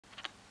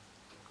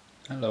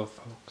Hello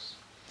folks.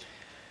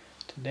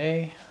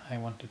 Today I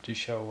wanted to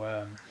show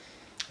a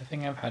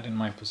thing I've had in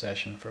my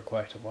possession for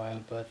quite a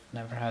while but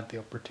never had the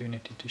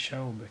opportunity to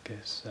show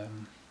because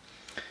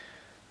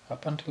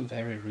up until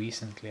very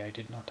recently I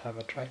did not have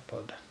a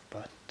tripod,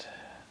 but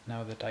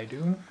now that I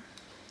do,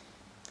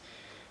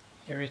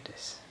 here it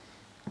is.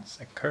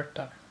 It's a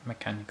Curta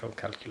mechanical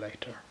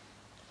calculator.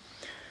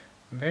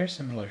 Very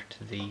similar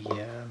to the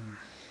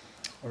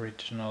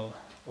original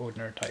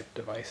Odner type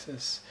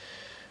devices.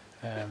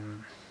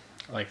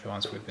 Like the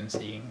ones we've been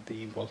seeing,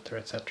 the Walter,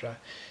 etc.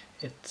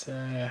 It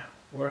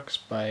works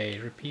by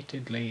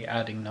repeatedly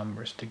adding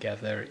numbers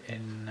together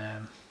in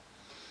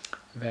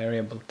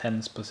variable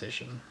tens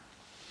position.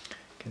 You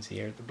can see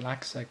here the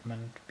black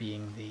segment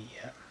being the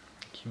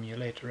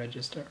accumulator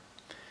register,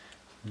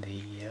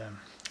 the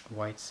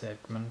white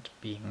segment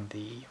being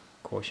the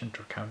quotient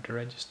or counter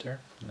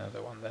register,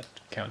 another one that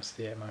counts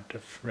the amount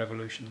of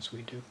revolutions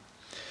we do.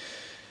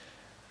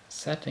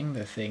 Setting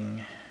the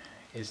thing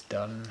is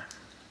done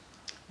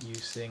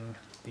using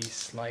these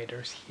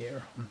sliders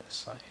here on the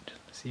side.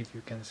 Let's see if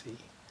you can see. You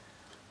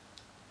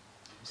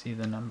see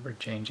the number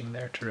changing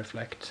there to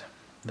reflect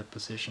the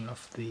position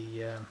of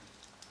the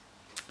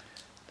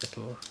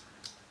little,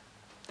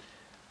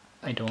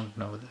 I don't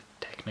know the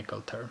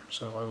technical term,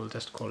 so I will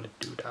just call it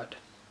doodad.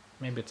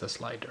 Maybe it's a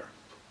slider.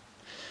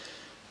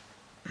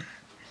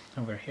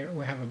 Over here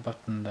we have a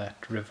button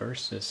that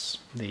reverses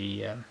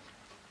the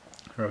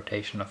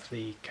rotation of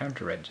the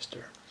counter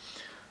register.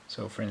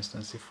 So for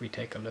instance, if we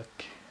take a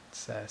look, it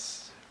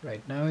says,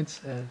 right now it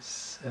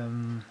says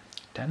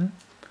 10.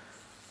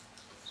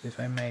 So if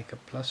I make a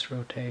plus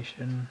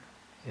rotation,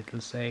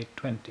 it'll say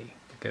 20,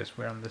 because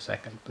we're on the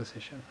second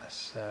position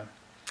as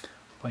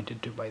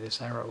pointed to by this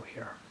arrow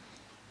here.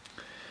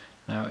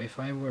 Now if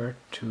I were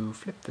to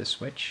flip the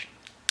switch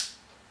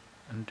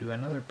and do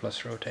another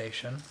plus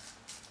rotation,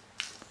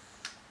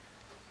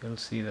 you'll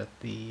see that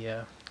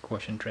the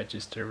quotient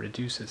register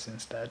reduces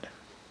instead.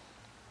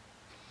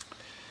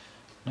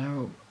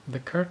 Now the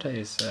Curta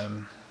is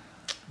a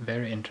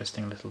very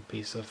interesting little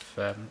piece of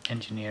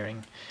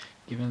engineering,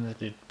 given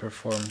that it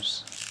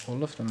performs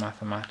all of the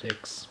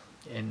mathematics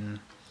in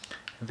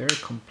a very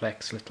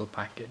complex little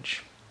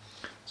package.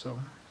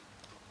 So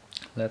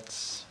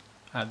let's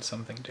add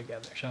something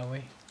together, shall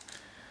we?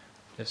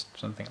 Just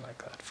something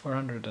like that.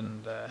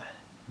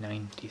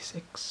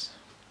 496.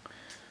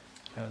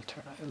 I'll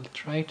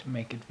try to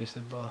make it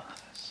visible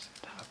as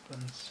it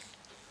happens.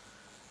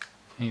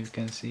 And you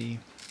can see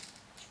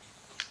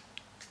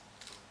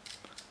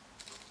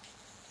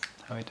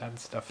how it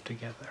adds stuff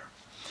together.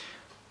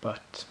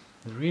 But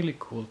the really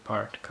cool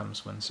part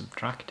comes when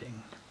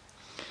subtracting.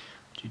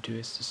 What you do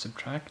is to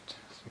subtract,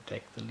 so you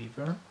take the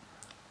lever,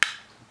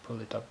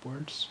 pull it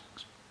upwards,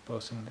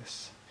 exposing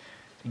this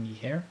thingy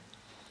here,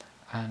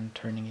 and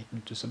turning it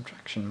into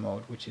subtraction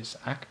mode, which is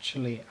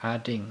actually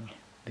adding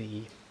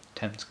the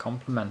tens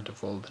complement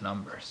of all the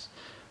numbers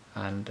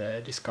and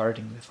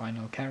discarding the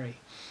final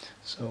carry.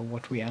 So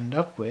what we end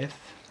up with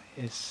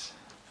is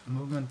a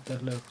movement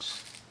that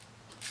looks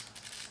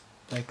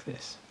like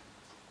this.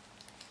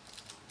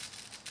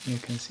 You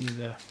can see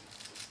the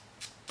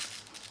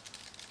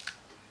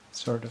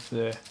sort of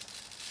the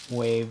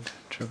wave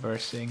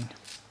traversing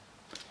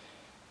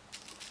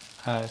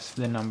as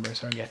the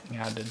numbers are getting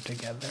added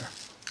together.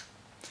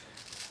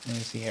 And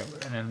you see here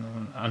we're in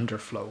an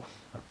underflow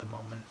at the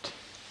moment.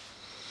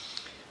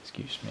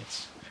 Excuse me,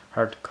 it's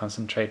hard to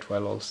concentrate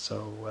while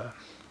also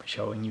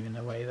showing you in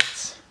a way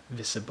that's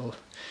visible.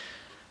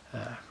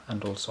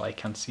 And also I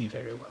can't see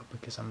very well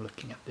because I'm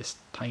looking at this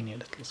tiny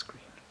little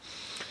screen.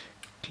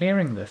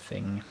 Clearing the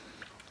thing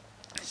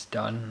is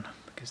done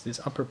because this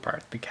upper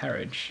part, the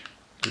carriage,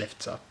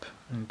 lifts up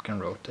and it can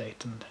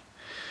rotate and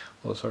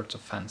all sorts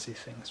of fancy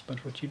things.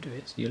 But what you do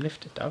is you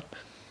lift it up,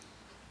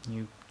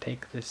 you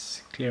take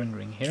this clearing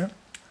ring here,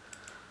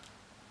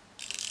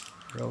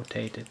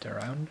 rotate it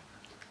around,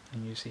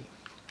 and you see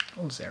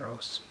all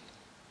zeros.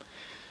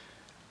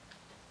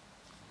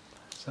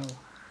 So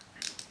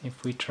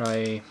if we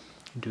try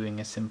doing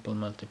a simple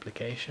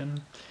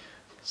multiplication,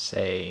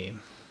 say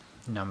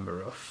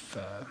number of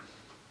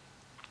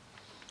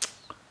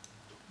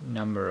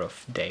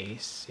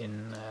days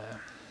in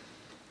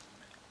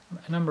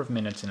a number of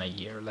minutes in a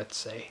year, let's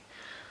say.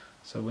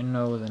 So we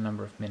know the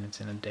number of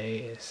minutes in a day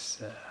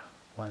is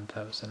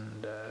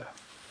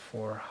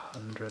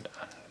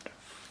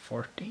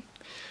 1440,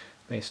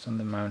 based on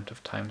the amount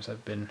of times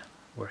I've been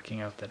working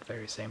out that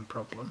very same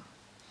problem.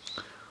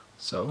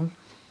 So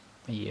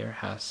a year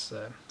has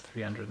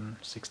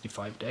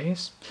 365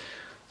 days.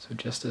 So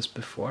just as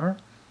before,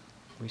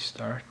 we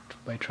start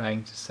by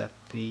trying to set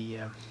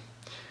the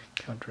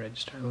counter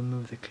register. I will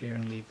move the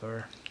clearing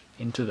lever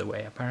into the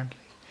way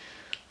apparently.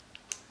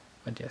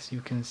 But yes, you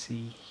can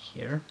see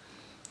here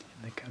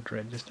in the counter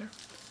register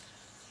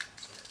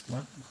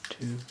 1,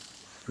 2,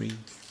 3,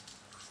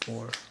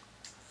 4,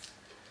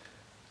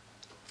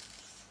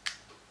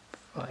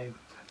 5,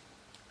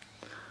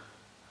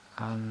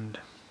 and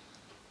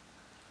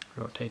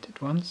rotate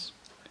it once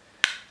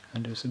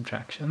and do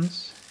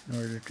subtractions in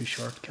order to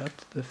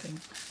shortcut the thing.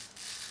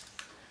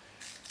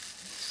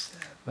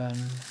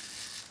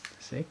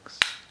 6.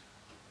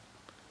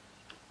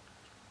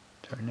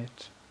 Turn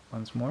it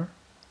once more,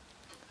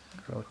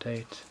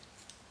 rotate.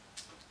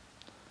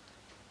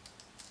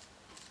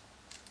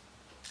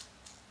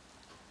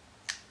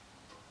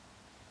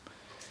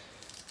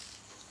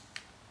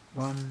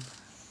 One,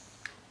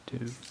 2,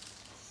 3.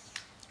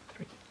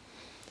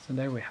 So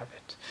there we have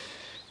it.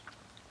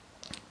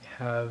 We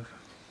have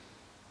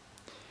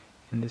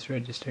in this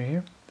register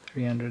here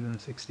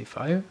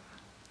 365,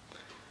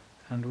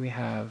 and we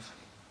have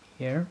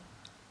here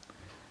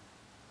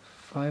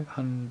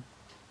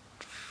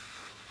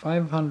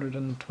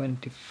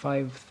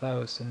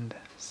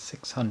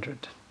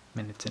 525,600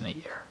 minutes in a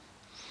year.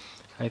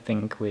 I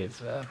think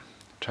we've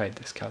tried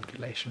this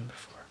calculation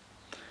before,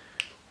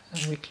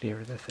 and we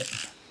clear the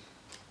thing.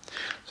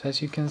 So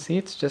as you can see,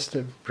 it's just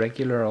a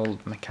regular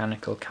old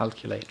mechanical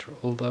calculator,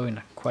 although in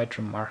a quite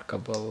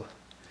remarkable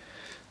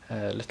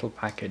little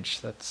package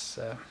that's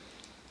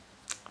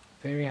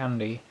very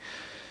handy.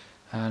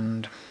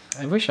 And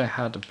I wish I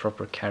had a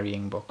proper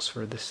carrying box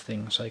for this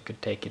thing so I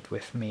could take it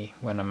with me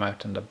when I'm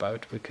out and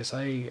about, because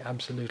I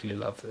absolutely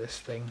love this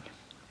thing.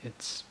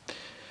 It's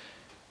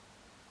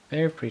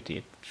very pretty,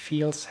 it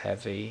feels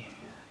heavy,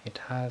 it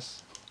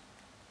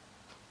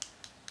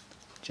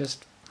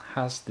just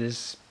has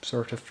this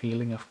sort of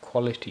feeling of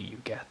quality you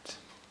get.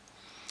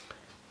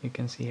 You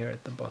can see here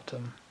at the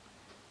bottom,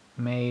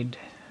 made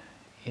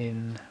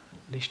in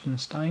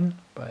Liechtenstein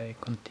by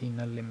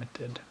Contina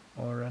Limited,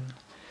 Oren.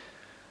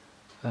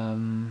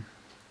 I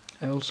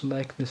also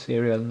like the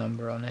serial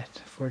number on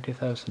it,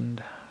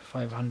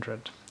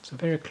 40,500. It's a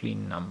very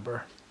clean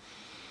number,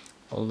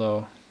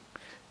 although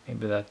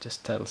maybe that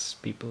just tells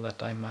people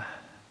that I'm a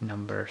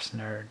numbers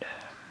nerd.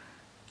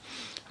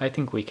 I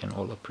think we can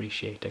all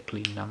appreciate a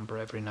clean number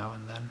every now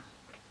and then.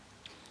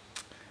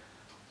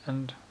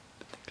 And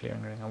put the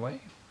clearing ring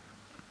away,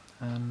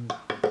 and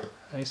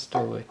I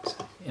stow it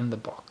in the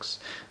box.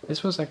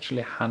 This was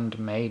actually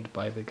handmade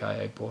by the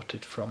guy I bought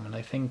it from, and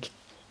I think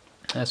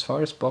as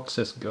far as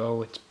boxes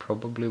go, it's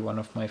probably one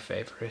of my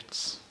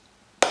favorites.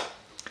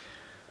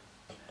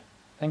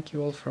 Thank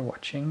you all for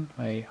watching.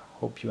 I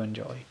hope you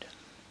enjoyed.